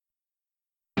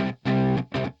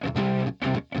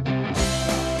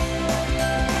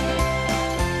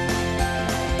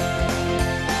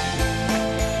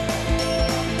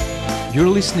You're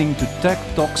listening to Tech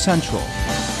Talk Central.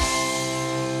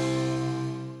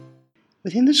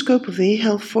 Within the scope of the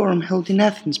eHealth Forum held in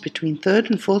Athens between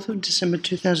 3rd and 4th of December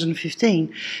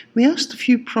 2015, we asked a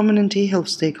few prominent eHealth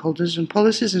stakeholders on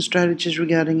policies and strategies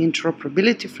regarding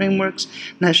interoperability frameworks,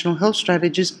 national health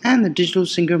strategies, and the digital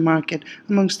single market,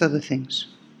 amongst other things.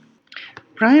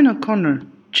 Brian O'Connor,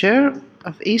 Chair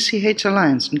of ECH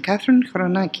Alliance, and Catherine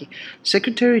Koronaki,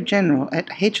 Secretary General at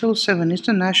HL7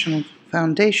 International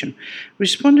Foundation,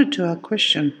 responded to our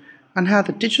question on how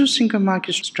the digital single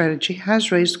market strategy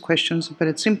has raised questions about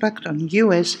its impact on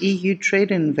US-EU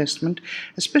trade and investment,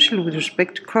 especially with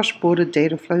respect to cross-border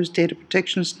data flows, data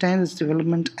protection, standards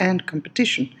development, and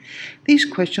competition. These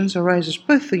questions arise as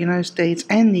both the United States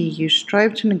and the EU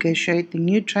strive to negotiate the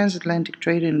new Transatlantic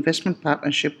Trade and Investment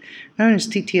Partnership, known as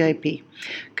TTIP.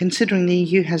 Considering the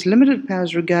EU has limited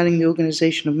powers regarding the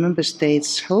organization of member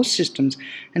states' health systems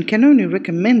and can only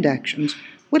recommend actions,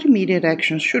 what immediate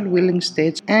actions should willing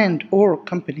states and/or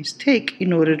companies take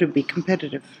in order to be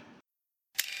competitive?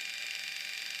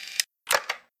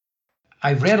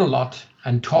 I've read a lot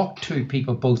and talked to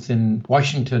people both in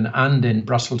Washington and in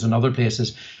Brussels and other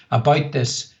places about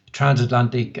this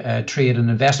transatlantic trade and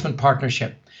investment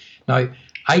partnership. Now,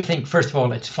 I think, first of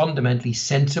all, it's fundamentally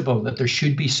sensible that there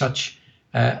should be such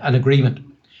an agreement.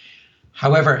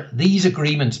 However, these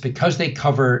agreements, because they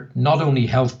cover not only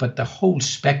health, but the whole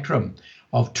spectrum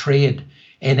of trade,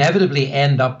 inevitably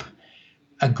end up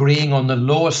agreeing on the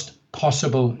lowest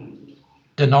possible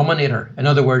denominator. In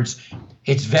other words,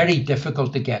 it's very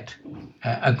difficult to get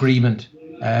agreement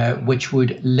which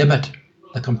would limit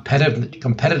the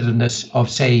competitiveness of,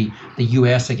 say, the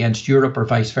US against Europe or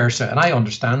vice versa. And I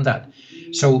understand that.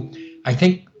 So I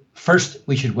think first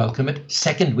we should welcome it.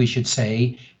 Second, we should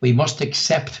say we must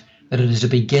accept that it is a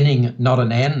beginning, not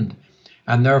an end.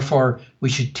 And therefore, we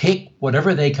should take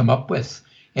whatever they come up with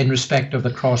in respect of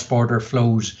the cross-border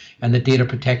flows and the data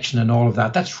protection and all of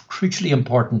that. That's crucially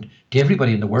important to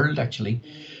everybody in the world, actually.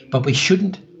 But we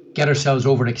shouldn't get ourselves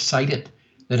overexcited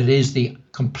that it is the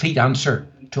complete answer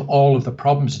to all of the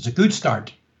problems. It's a good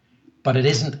start, but it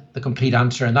isn't the complete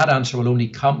answer. And that answer will only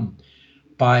come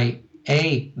by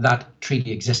A, that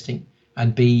treaty existing,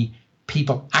 and B,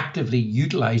 people actively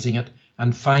utilising it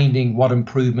and finding what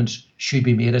improvements should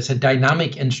be made. It's a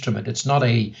dynamic instrument. It's not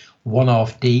a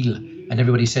one-off deal and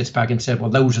everybody sits back and says,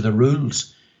 well, those are the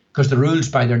rules, because the rules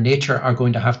by their nature are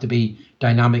going to have to be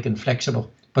dynamic and flexible.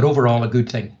 But overall, a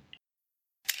good thing.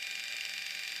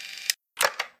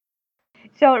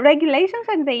 So regulations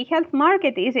in the health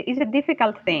market is a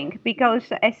difficult thing, because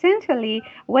essentially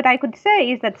what I could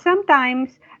say is that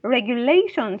sometimes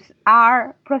regulations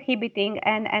are prohibiting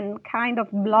and kind of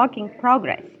blocking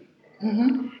progress.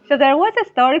 Mm-hmm. So there was a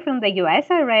story from the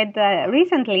US I read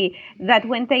recently that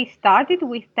when they started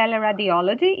with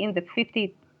teleradiology in the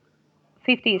 50s,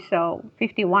 so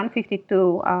 51,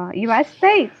 52 US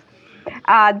states,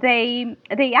 they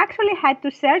actually had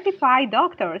to certify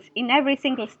doctors in every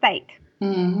single state.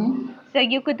 Mm-hmm. So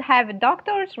you could have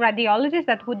doctors, radiologists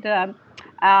that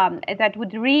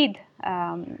would read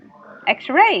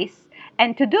X-rays.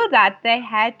 And to do that, they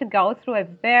had to go through a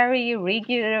very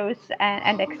rigorous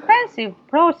and expensive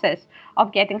process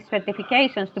of getting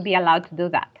certifications to be allowed to do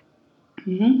that.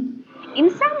 Mm-hmm. In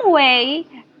some way,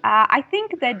 I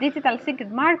think the digital single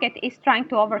market is trying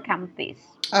to overcome this.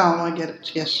 Oh, I get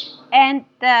it, yes. And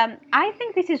I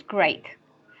think this is great.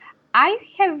 I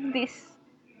have this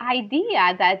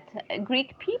idea that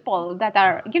Greek people that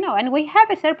are, and we have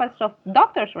a surplus of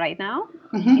doctors right now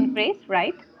in Greece,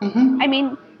 right? Mm-hmm. I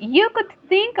mean, you could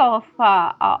think of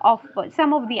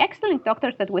some of the excellent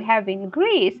doctors that we have in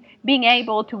Greece being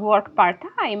able to work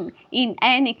part-time in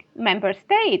any member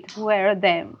state where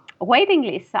the waiting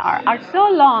lists are so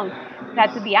long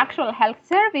that the actual health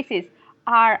services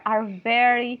are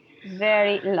very,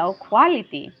 very low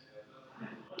quality.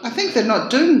 I think they're not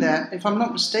doing that, if I'm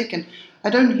not mistaken. I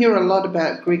don't hear a lot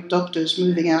about Greek doctors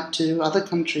moving out to other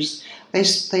countries. They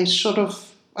sort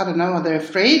of, I don't know, are they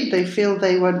afraid? They feel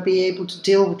they won't be able to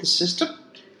deal with the system?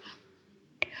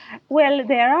 Well,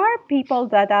 there are people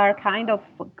that are kind of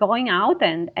going out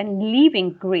and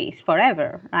leaving Greece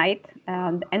forever, right?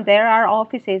 And there are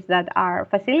offices that are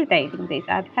facilitating this.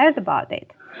 I've heard about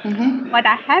it. Mm-hmm. What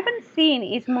I haven't seen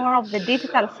is more of the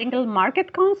digital single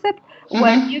market concept,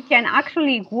 where you can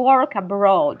actually work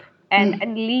abroad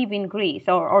and live in Greece,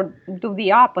 or do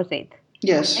the opposite.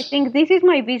 Yes. I think this is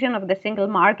my vision of the single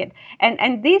market.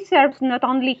 And this serves not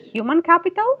only human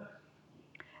capital,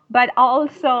 but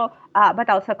also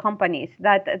companies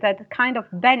that kind of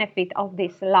benefit of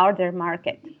this larger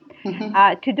market.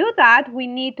 Mm-hmm. To do that, we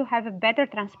need to have a better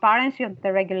transparency of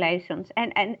the regulations.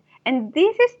 And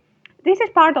this is this is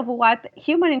part of what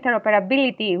human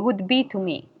interoperability would be to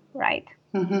me, right?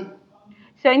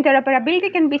 So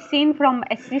interoperability can be seen from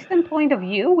a system point of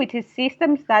view, which is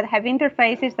systems that have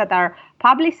interfaces that are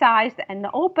publicized and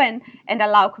open and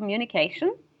allow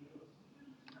communication.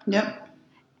 Yep.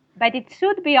 But it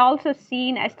should be also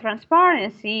seen as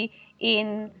transparency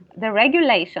in the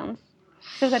regulations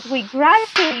so that we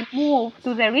gradually move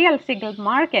to the real single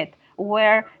market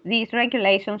where these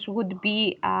regulations would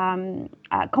be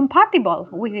compatible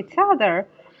with each other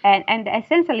and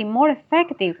essentially more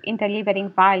effective in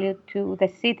delivering value to the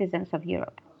citizens of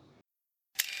Europe.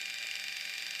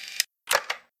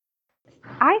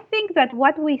 I think that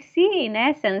what we see in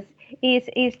essence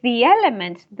is the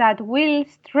elements that will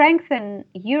strengthen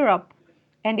Europe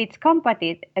and its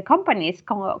companies'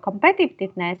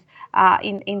 competitiveness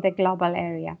in the global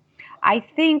area. I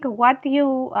think what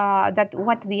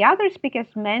the other speakers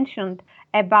mentioned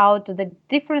about the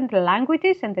different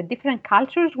languages and the different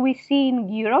cultures we see in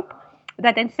Europe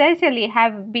that essentially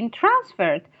have been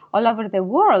transferred all over the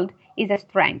world is a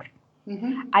strength.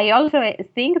 I also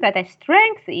think that a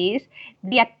strength is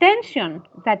the attention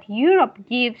that Europe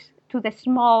gives to the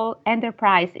small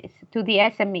enterprises, to the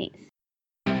SMEs.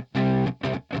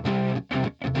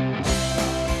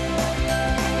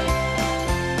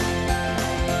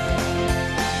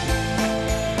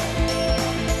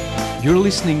 You're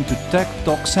listening to Tech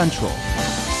Talk Central.